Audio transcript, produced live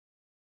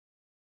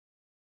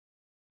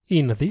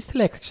In this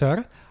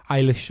lecture,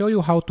 I'll show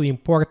you how to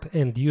import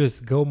and use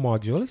Go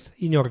modules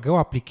in your Go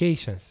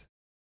applications.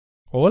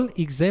 All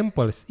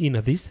examples in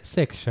this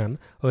section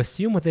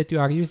assume that you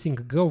are using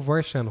Go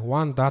version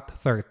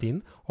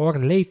 1.13 or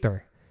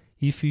later.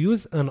 If you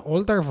use an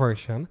older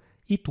version,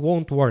 it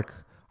won't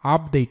work.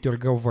 Update your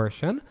Go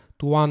version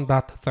to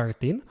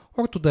 1.13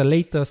 or to the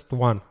latest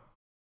one.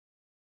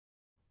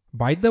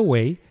 By the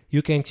way,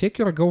 you can check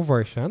your Go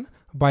version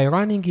by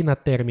running in a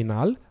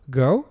terminal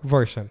Go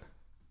version.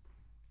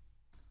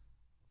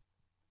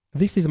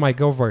 This is my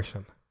Go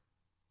version.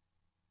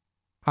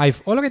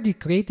 I've already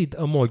created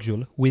a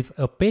module with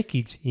a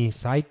package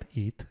inside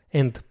it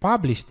and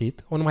published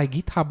it on my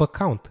GitHub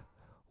account.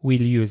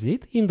 We'll use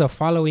it in the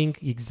following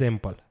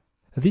example.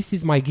 This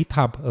is my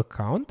GitHub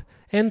account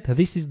and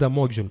this is the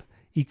module.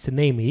 Its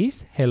name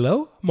is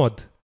Hello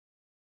Mod.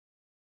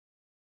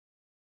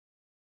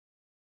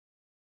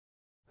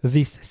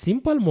 This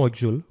simple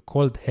module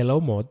called Hello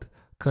Mod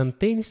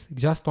contains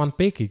just one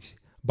package,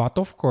 but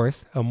of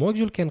course a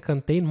module can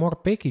contain more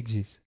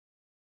packages.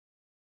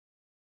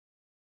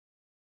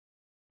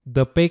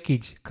 The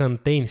package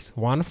contains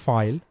one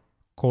file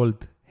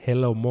called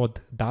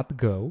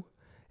hellomod.go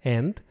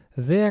and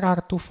there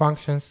are two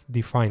functions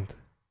defined.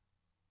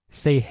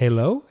 Say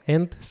hello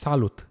and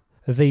salut.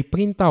 They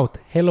print out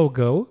hello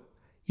Go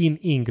in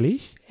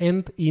English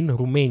and in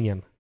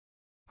Romanian.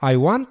 I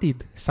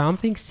wanted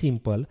something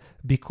simple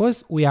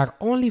because we are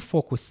only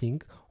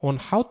focusing on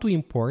how to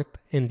import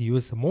and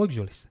use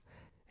modules.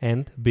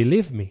 And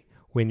believe me,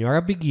 when you are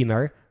a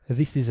beginner,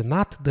 this is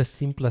not the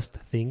simplest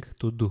thing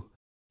to do.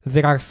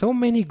 There are so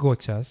many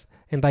gotchas,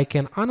 and I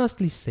can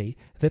honestly say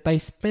that I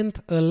spent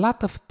a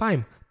lot of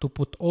time to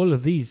put all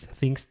these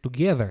things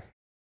together.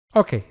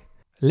 Okay,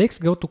 let's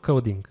go to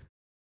coding.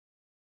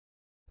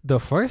 The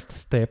first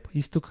step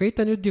is to create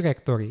a new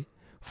directory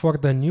for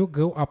the new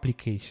Go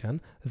application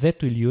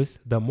that will use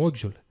the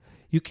module.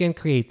 You can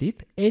create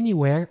it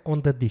anywhere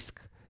on the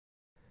disk.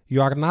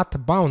 You are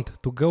not bound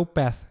to Go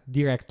path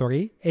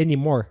directory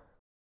anymore.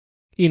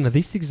 In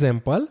this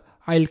example,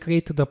 I'll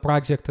create the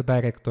project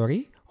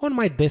directory on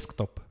my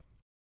desktop.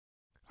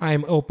 I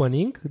am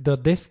opening the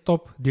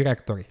desktop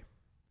directory.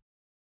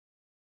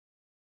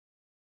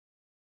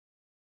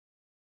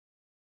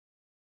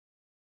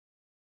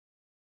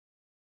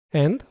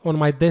 And on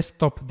my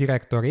desktop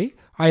directory,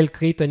 I'll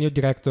create a new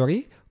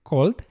directory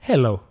called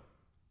Hello.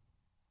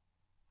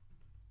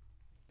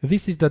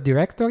 This is the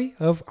directory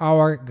of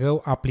our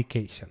Go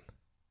application.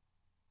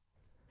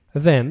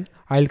 Then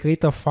I'll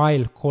create a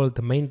file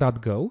called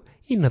main.go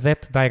in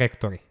that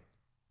directory.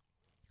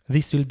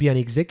 This will be an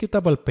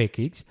executable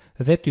package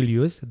that will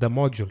use the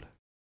module.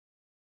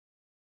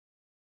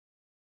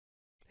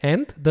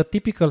 And the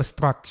typical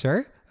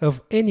structure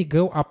of any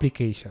Go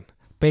application: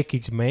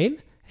 package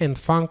main and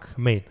func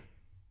main.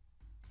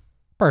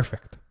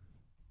 Perfect.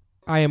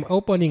 I am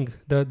opening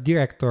the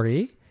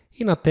directory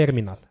in a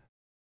terminal.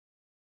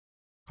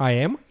 I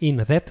am in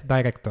that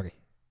directory.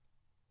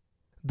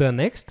 The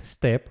next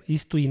step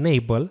is to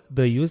enable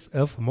the use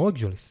of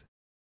modules.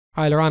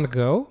 I'll run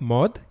go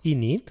mod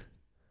init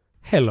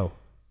hello.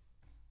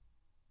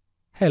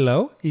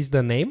 Hello is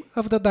the name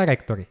of the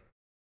directory.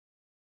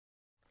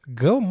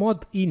 Go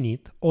mod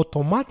init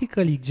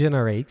automatically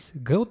generates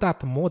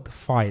go.mod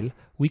file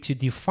which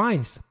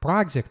defines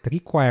project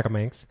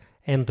requirements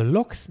and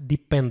locks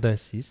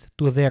dependencies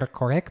to their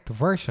correct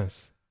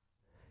versions.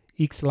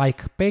 It's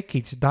like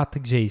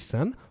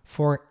package.json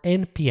for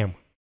npm.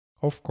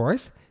 Of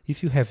course,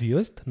 if you have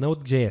used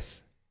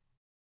Node.js.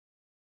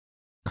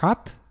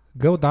 Cut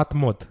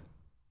go.mod.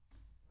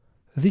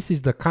 This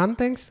is the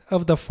contents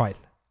of the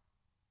file.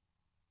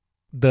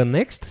 The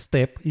next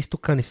step is to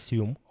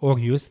consume or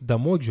use the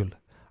module.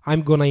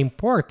 I'm gonna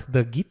import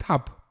the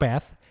GitHub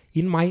path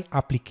in my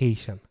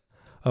application.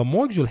 A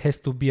module has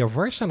to be a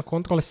version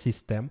control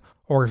system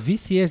or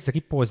VCS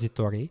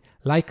repository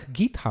like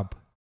GitHub.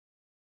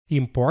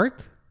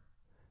 Import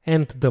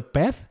and the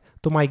path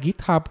to my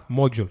GitHub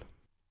module.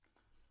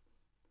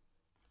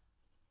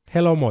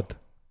 Hello mod.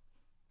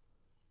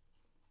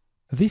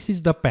 This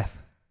is the path.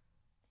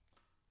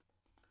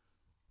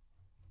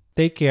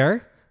 Take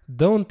care,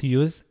 don't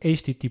use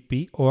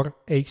HTTP or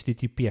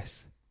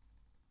HTTPS.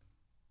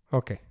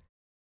 Okay.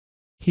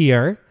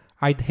 Here,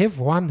 I'd have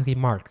one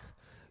remark.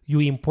 You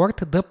import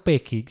the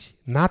package,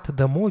 not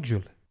the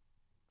module.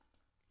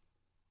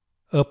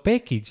 A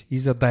package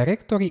is a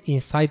directory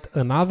inside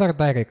another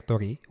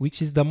directory,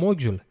 which is the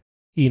module.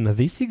 In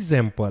this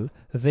example,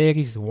 there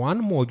is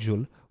one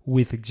module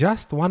with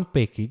just one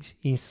package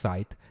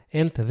inside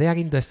and they are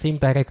in the same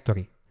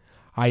directory.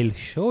 I'll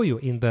show you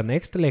in the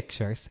next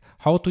lectures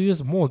how to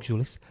use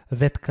modules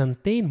that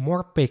contain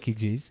more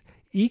packages,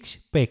 each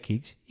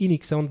package in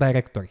its own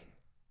directory.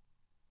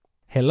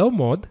 Hello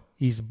mod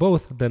is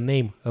both the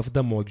name of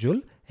the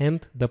module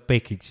and the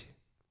package.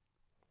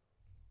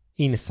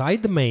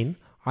 Inside main,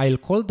 I'll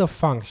call the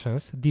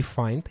functions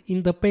defined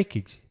in the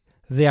package.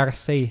 They are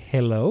say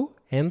hello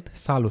and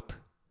salut.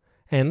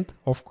 And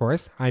of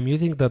course, I'm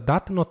using the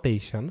dot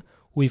notation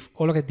we've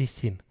already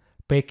seen.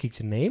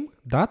 Package name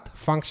dot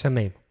function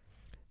name.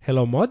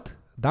 hello mod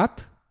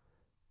dot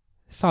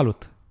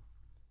salut.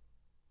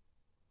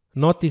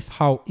 Notice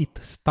how it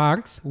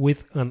starts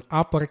with an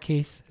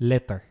uppercase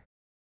letter.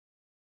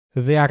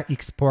 They are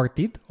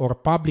exported or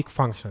public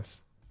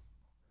functions.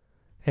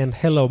 And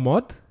hello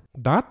mod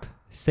dot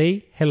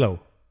say hello.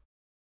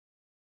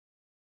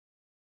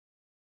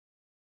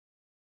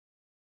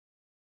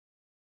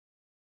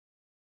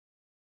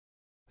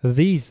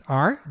 These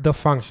are the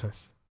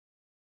functions.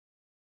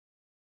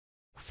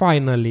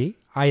 Finally,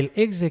 I'll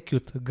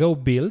execute go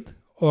build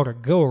or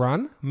go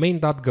run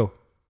main.go.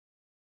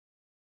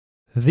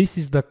 This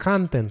is the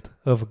content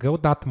of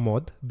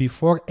go.mod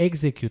before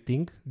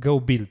executing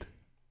go build.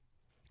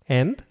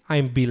 And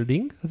I'm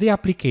building the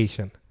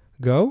application,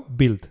 go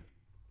build.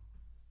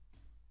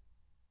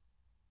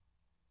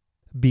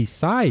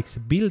 Besides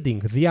building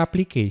the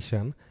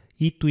application,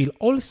 it will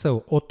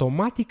also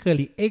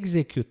automatically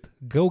execute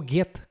go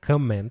get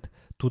command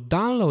to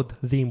download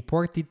the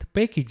imported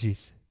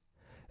packages.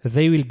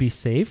 They will be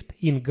saved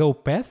in go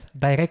path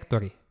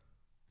directory.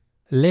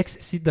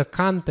 Let's see the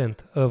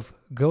content of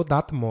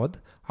go.mod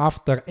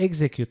after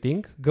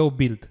executing go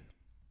build.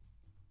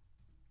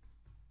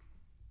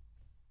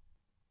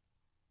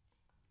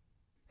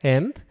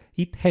 And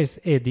it has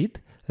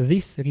added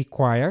this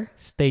require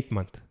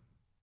statement.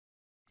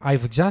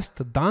 I've just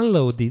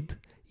downloaded,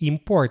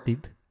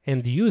 imported,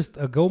 and used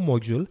a Go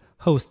module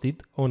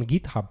hosted on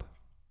GitHub.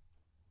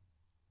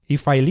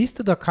 If I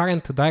list the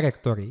current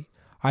directory,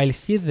 I'll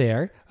see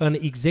there an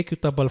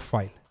executable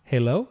file,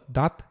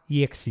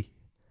 hello.exe.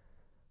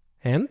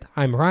 And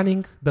I'm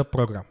running the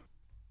program.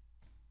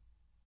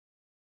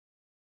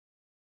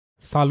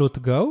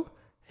 Salut Go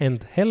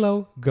and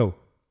hello Go.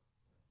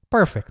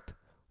 Perfect.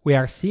 We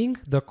are seeing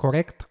the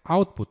correct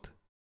output.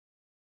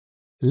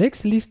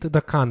 Let's list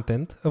the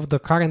content of the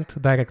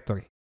current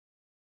directory.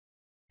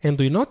 And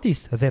we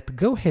notice that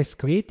Go has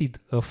created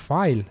a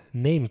file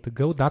named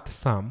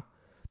go.sum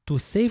to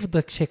save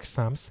the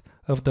checksums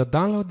of the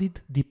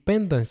downloaded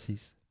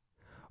dependencies.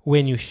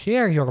 When you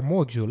share your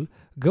module,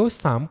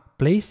 GoSum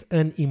plays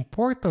an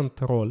important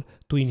role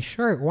to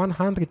ensure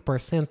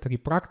 100%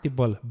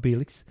 reproducible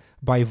builds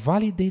by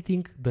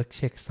validating the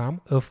checksum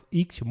of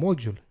each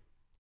module.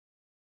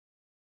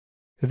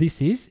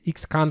 This is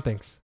its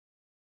contents,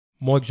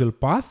 module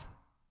path,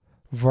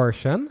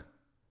 version,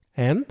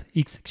 and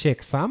its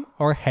checksum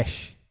or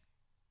hash.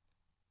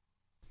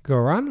 Go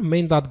run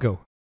main.go.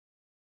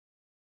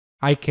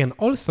 I can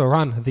also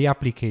run the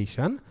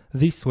application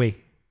this way.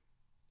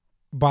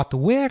 But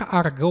where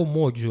are Go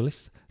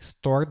modules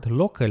stored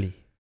locally?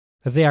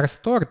 They are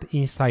stored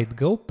inside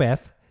Go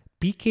path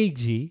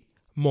pkg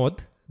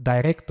mod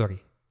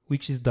directory,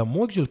 which is the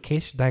module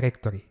cache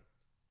directory.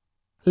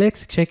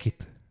 Let's check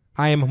it.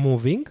 I am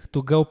moving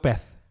to Go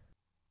path.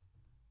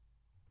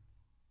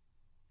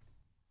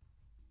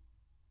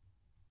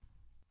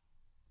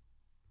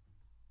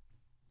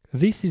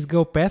 This is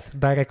Go path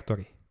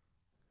directory.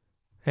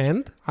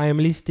 And I am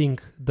listing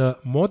the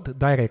mod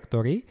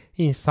directory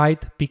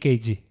inside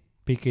pkg/mod.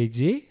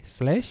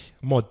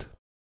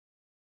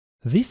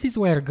 This is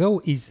where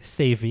Go is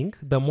saving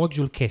the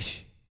module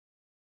cache.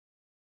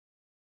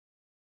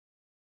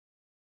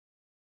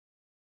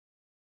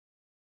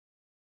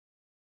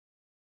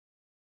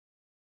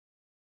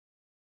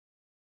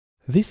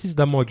 This is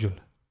the module.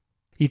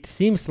 It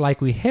seems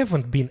like we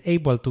haven't been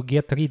able to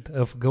get rid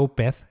of Go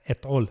path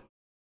at all.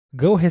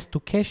 Go has to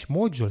cache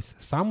modules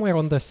somewhere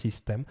on the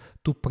system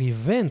to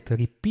prevent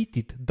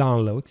repeated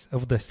downloads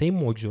of the same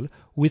module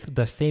with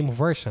the same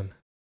version.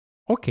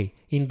 Okay,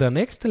 in the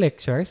next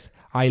lectures,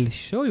 I'll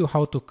show you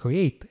how to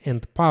create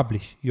and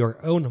publish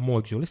your own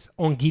modules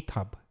on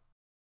GitHub.